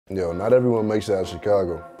Yo, not everyone makes it out of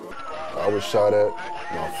Chicago. I was shot at,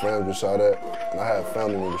 my friends were shot at, and I had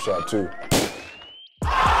family members shot too.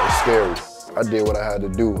 It's scary. I did what I had to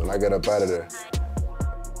do and I got up out of there.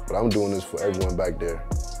 But I'm doing this for everyone back there.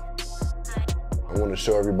 I want to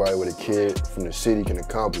show everybody what a kid from the city can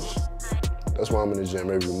accomplish. That's why I'm in the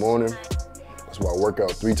gym every morning. That's why I work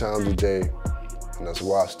out 3 times a day. And that's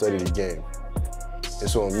why I study the game.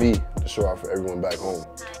 It's on me to show out for everyone back home.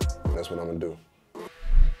 And that's what I'm gonna do.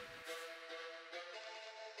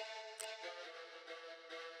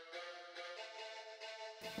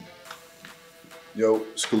 Yo,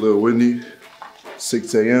 it's Kahlil Whitney,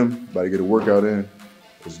 6 a.m., about to get a workout in.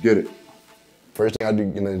 Let's get it. First thing I do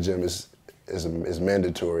in the gym is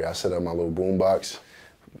mandatory. I set up my little boom box,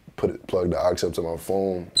 plug the aux up to my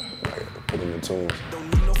phone, put in the tunes.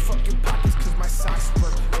 Don't need no fucking pockets cause my socks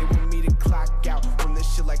work. They want me to clock out on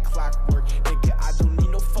this shit like clockwork. Nigga, I don't need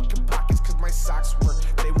no fucking pockets cause my socks work.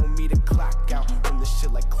 They want me to clock out on this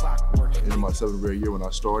shit like clockwork. In my 7th grade year when I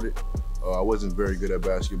started, I wasn't very good at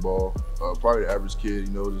basketball. Probably the average kid,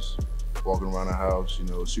 you know, just walking around the house, you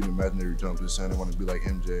know, shooting imaginary jumps, just saying I want to be like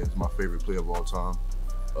MJ. It's my favorite player of all time.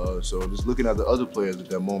 So just looking at the other players at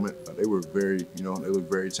that moment, they were very, you know, they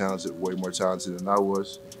looked very talented, way more talented than I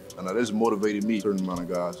was. And this motivated me. A certain amount of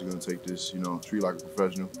guys are gonna take this, you know, treat like a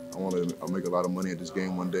professional. I want to make a lot of money at this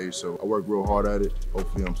game one day, so I work real hard at it.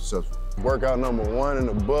 Hopefully I'm successful. Workout number 1 in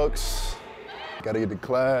the books. Gotta get to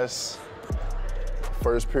class.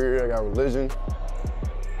 First period, I got religion.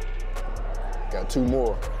 Got 2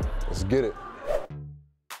 more. Let's get it.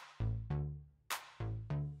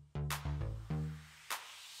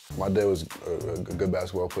 My dad was a good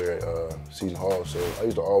basketball player at Seton Hall, so I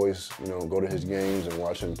used to always, you know, go to his games and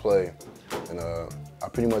watch him play. And I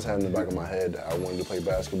pretty much had in the back of my head that I wanted to play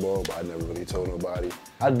basketball, but I never really told nobody.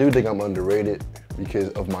 I do think I'm underrated because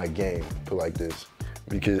of my game, put like this.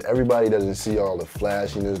 Because everybody doesn't see all the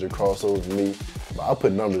flashiness, the crossovers for me, but I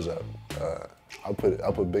put numbers up. I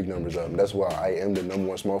put big numbers up. And that's why I am the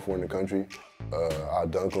 #1 small forward in the country. I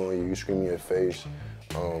dunk on you, you scream in your face.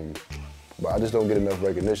 But I just don't get enough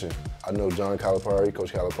recognition. I know John Calipari,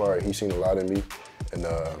 Coach Calipari, he's seen a lot in me. And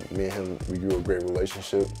me and him, we grew a great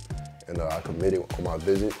relationship. And I committed on my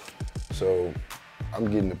visit. So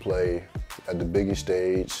I'm getting to play at the biggest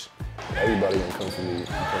stage. Everybody gonna come for me.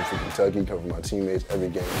 Come from Kentucky, come from my teammates, every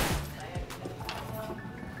game.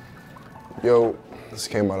 Yo, this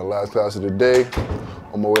came out of last class of the day.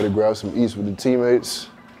 On my way to grab some eats with the teammates.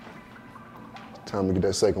 Time to get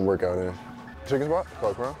that second workout in. Chicken spot?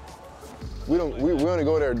 Park around. We only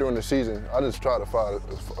go there during the season. I just try to find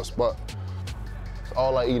a spot.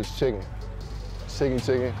 All I eat is chicken. Chicken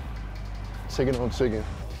on chicken.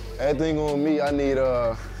 Everything on me, I need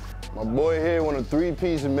my boy here want a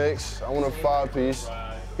 3-piece mix. I want a 5-piece.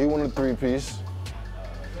 He want a 3-piece.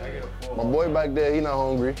 My boy back there, he not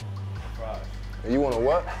hungry. And you want a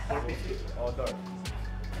what?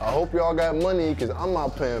 I hope y'all got money, cause I'm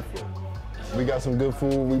not paying for it. We got some good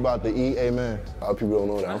food, we about to eat, amen. A lot of people don't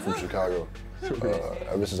know that I'm from Chicago.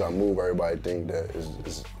 Ever since I moved, everybody think that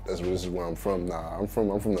this is where I'm from. Nah, I'm from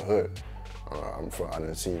the hood. I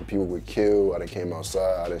done seen people get killed, I done came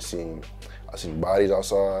outside, I seen bodies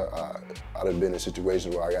outside, I done been in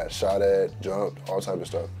situations where I got shot at, jumped, all type of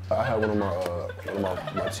stuff. I had one of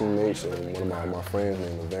my teammates and one of my friends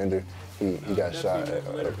named Evander, he got shot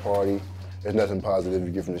at a party. There's nothing positive you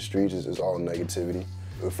get from the streets, it's all negativity.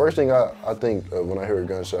 The first thing I think of when I hear a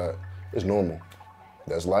gunshot is normal.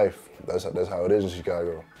 That's life, that's how it is in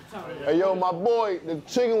Chicago. Hey yo, my boy, the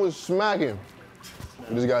chicken was smacking.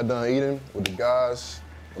 We just got done eating with the guys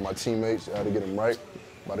and my teammates. I had to get them right.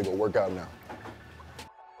 About to go work out now.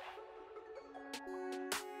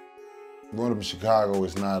 Growing up in Chicago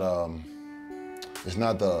is not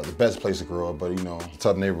the best place to grow up, but you know,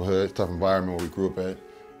 tough neighborhood, tough environment where we grew up at. You know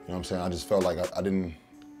what I'm saying? I just felt like I didn't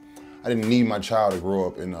need my child to grow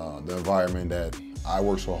up in the environment that I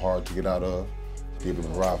worked so hard to get out of, to give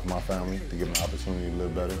them a ride for my family, to give them an opportunity to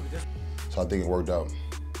live better. So I think it worked out.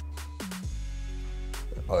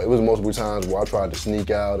 It was multiple times where I tried to sneak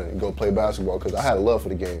out and go play basketball because I had a love for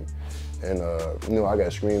the game. And you know, I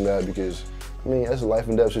got screamed at because, I mean, that's a life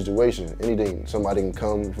and death situation. Anything, somebody can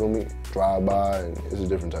come, you feel me, drive by, and it's a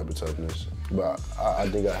different type of toughness. But I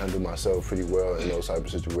think I handled myself pretty well in those type of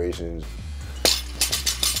situations.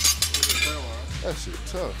 That shit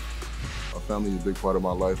tough. My family is a big part of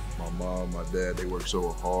my life. My mom, my dad, they work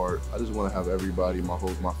so hard. I just want to have everybody, my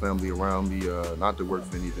family around me, not to work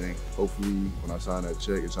for anything. Hopefully, when I sign that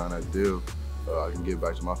check and sign that deal, I can give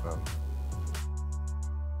back to my family.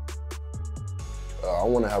 I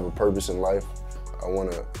want to have a purpose in life. I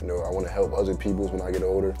want to help other people when I get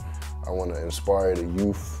older. I want to inspire the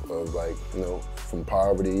youth of like, you know, from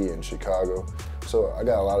poverty in Chicago. So I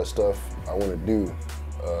got a lot of stuff I want to do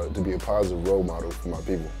to be a positive role model for my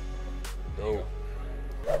people. Yo.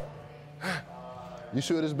 You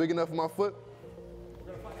sure this big enough for my foot?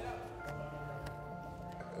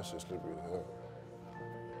 That's just slippery as hell.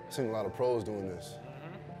 I've seen a lot of pros doing this.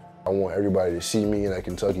 I want everybody to see me in that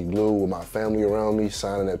Kentucky blue with my family around me,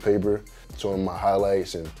 signing that paper, showing my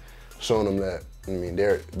highlights and showing them that, I mean,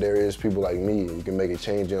 there is people like me. You can make a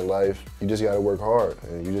change in life. You just gotta work hard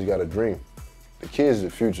and you just gotta dream. The kids are the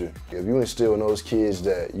future. If you instill in those kids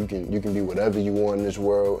that you can do whatever you want in this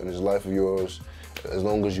world, in this life of yours, as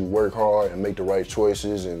long as you work hard and make the right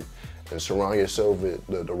choices and surround yourself with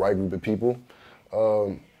the right group of people,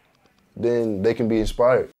 then they can be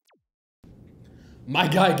inspired. My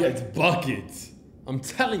guy gets buckets. I'm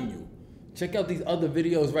telling you. Check out these other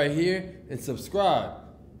videos right here and subscribe.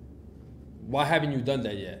 Why haven't you done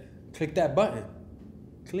that yet? Click that button.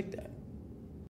 Click that.